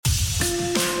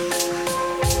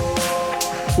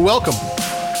Welcome.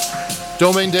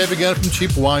 Domain Dave again from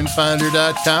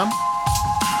CheapWineFinder.com.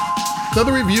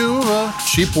 Another review of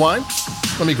cheap wine.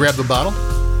 Let me grab the bottle.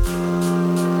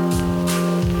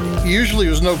 Usually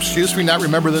there's no excuse for me not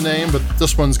remember the name, but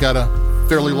this one's got a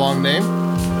fairly long name.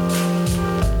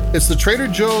 It's the Trader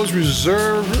Joe's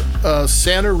Reserve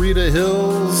Santa Rita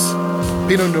Hills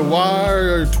Pinot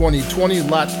Noir 2020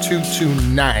 Lot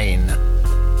 229.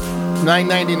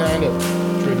 $9.99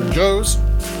 at Trader Joe's.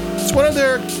 It's one of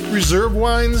their reserve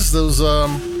wines, those,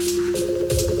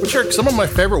 which are some of my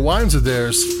favorite wines of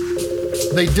theirs.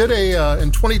 They did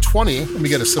in 2020, let me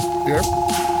get a sip here.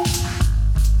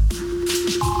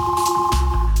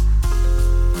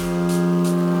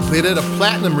 They did a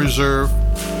Platinum Reserve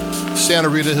Santa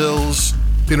Rita Hills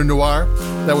Pinot Noir.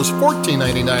 That was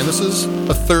 $14.99. This is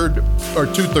a third or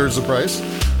 2/3 the price.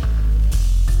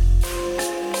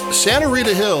 Santa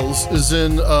Rita Hills is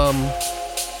in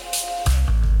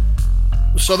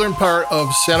southern part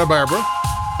of Santa Barbara.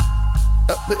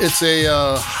 It's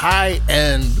a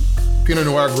high-end Pinot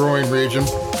Noir growing region.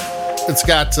 It's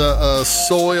got a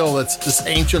soil that's this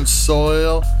ancient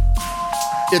soil.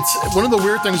 It's one of the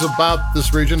weird things about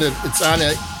this region. It's on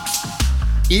a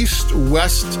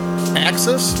east-west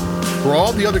axis, where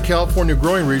all the other California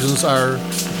growing regions are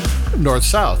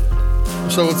north-south.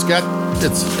 So it's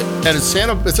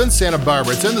in Santa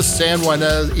Barbara. It's in the San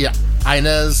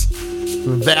Ynez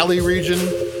Valley region,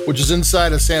 which is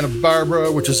inside of Santa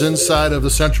Barbara, which is inside of the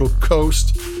Central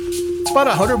Coast. It's about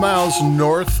 100 miles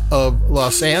north of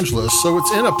Los Angeles, so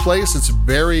it's in a place that's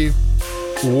very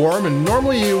warm, and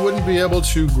normally you wouldn't be able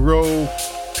to grow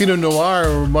Pinot Noir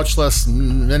or much less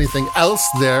anything else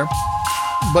there.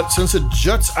 But since it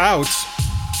juts out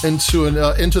into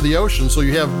the ocean, so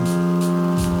you have,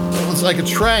 it's like a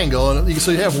triangle, and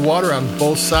so you have water on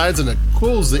both sides, and it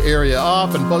cools the area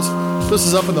off. And plus, this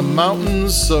is up in the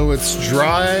mountains, so it's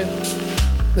dry.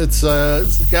 It's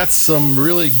got some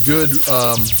really good.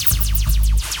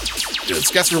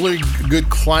 It's got some really good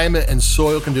climate and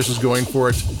soil conditions going for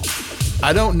it.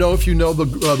 I don't know if you know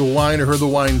the wine or heard the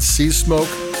wine Sea Smoke.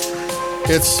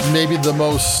 It's maybe it's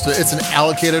an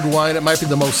allocated wine. It might be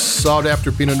the most sought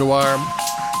after Pinot Noir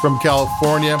from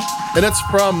California. And it's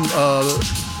from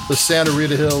the Santa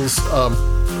Rita Hills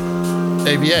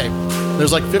AVA.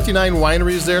 There's like 59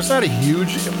 wineries there. It's not a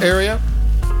huge area.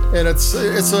 And it's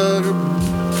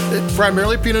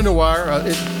primarily Pinot Noir.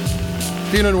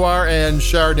 Pinot Noir and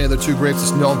Chardonnay are the two grapes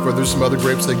it's known for. There's some other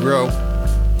grapes they grow.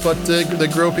 But they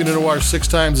grow Pinot Noir 6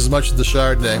 times as much as the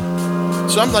Chardonnay.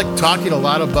 So I'm like talking a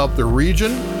lot about the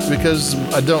region because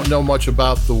I don't know much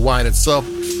about the wine itself.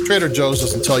 Trader Joe's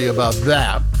doesn't tell you about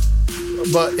that.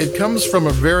 But it comes from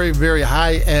a very, very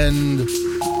high-end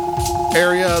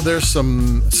area. There's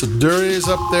some Siduri's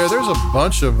up there. There's a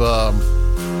bunch of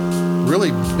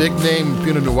really big-name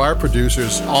Pinot Noir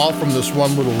producers, all from this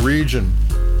one little region.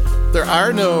 There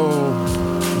are no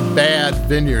bad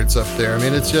vineyards up there. I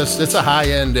mean, it's a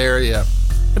high-end area.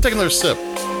 I'm taking another sip.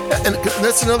 And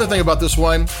that's another thing about this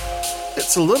wine.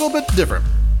 It's a little bit different.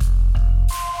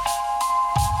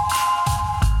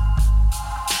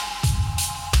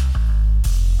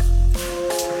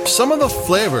 Some of the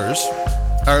flavors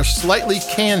are slightly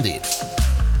candied.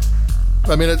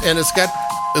 I mean, and it's got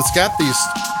these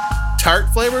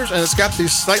tart flavors, and it's got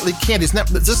these slightly candied.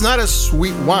 This is not a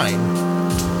sweet wine,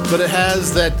 but it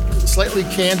has that slightly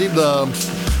candied.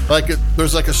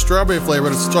 There's like a strawberry flavor.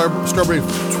 It's strawberry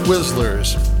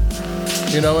Twizzlers,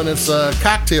 and it's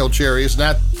cocktail cherries,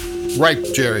 not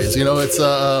ripe cherries.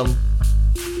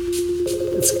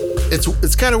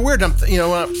 It's kind of weird.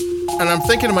 And I'm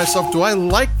thinking to myself, do I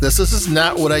like this? This is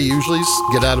not what I usually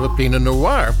get out of a Pinot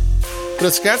Noir. But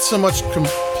it's got so much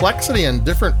complexity and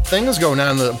different things going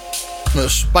on. The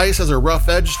spice has a rough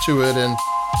edge to it, and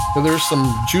there's some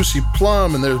juicy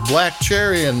plum, and there's black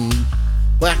cherry and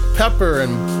black pepper,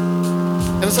 and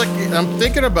it's like, I'm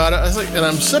thinking about it, and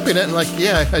I'm sipping it, and like,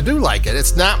 yeah, I do like it.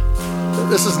 This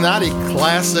is not a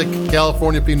classic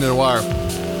California Pinot Noir.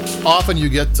 Often you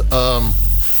get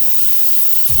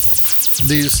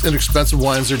these inexpensive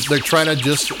wines, they're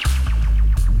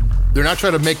not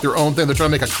trying to make their own thing. They're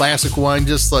trying to make a classic wine,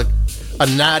 just like a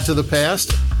nod to the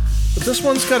past. But this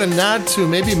one's got a nod to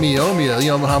maybe Meiomi.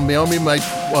 How Meiomi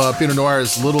Pinot Noir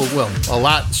is a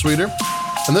lot sweeter.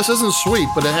 And this isn't sweet,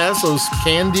 but it has those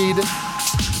candied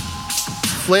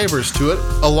flavors to it,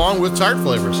 along with tart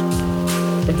flavors.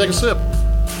 I'm gonna take a sip.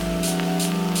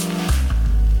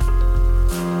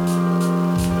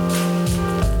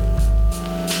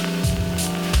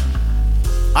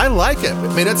 I like it.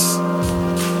 I mean,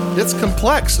 it's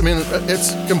complex. I mean,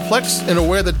 it's complex in a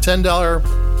way that $10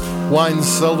 wines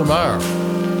seldom are.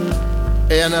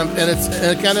 and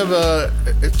it kind of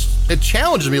it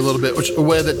challenged me a little bit, which a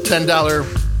way that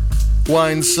 $10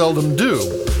 wines seldom do.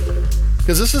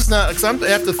 Because this is not, because I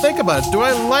have to think about it. Do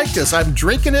I like this? I'm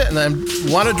drinking it and I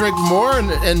want to drink more,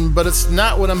 but it's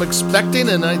not what I'm expecting,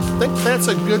 and I think that's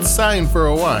a good sign for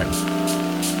a wine.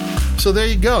 So there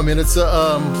you go. I mean, it's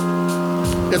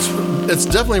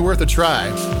definitely worth a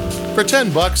try for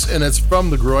 $10, and it's from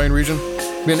the growing region.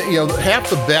 I mean, half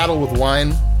the battle with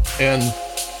wine and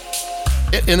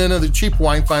in the cheap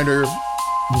wine finder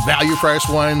value price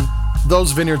wine,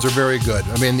 those vineyards are very good.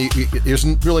 I mean, there's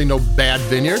really no bad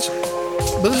vineyards,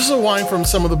 but this is a wine from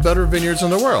some of the better vineyards in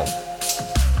the world.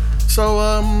 So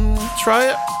try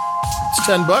it. It's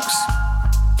 $10.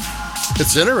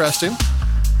 It's interesting.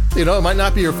 It might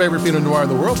not be your favorite Pinot Noir in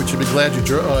the world, but you'd be glad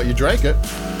you drank it.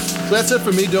 So that's it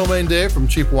for me, Domain Dave from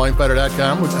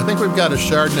CheapWinefinder.com. I think we've got a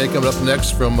Chardonnay coming up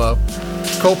next from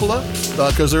Coppola,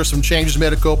 because there's some changes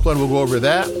made at Coppola, and we'll go over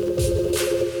that.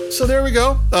 So there we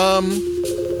go.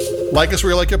 Like us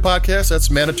where you like your podcast. That's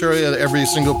mandatory. Every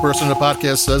single person in the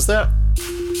podcast says that.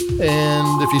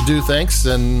 And if you do, thanks,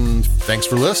 and thanks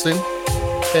for listening.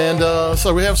 And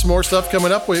so we have some more stuff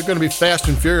coming up. We're going to be fast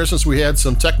and furious since we had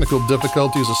some technical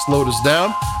difficulties that slowed us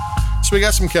down. So we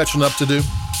got some catching up to do.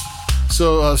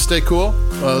 So stay cool,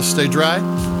 stay dry.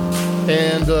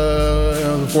 And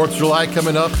the 4th of July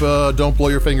coming up, don't blow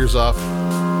your fingers off.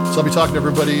 So I'll be talking to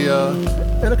everybody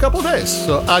in a couple of days.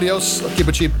 So adios, keep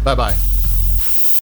it cheap, bye-bye.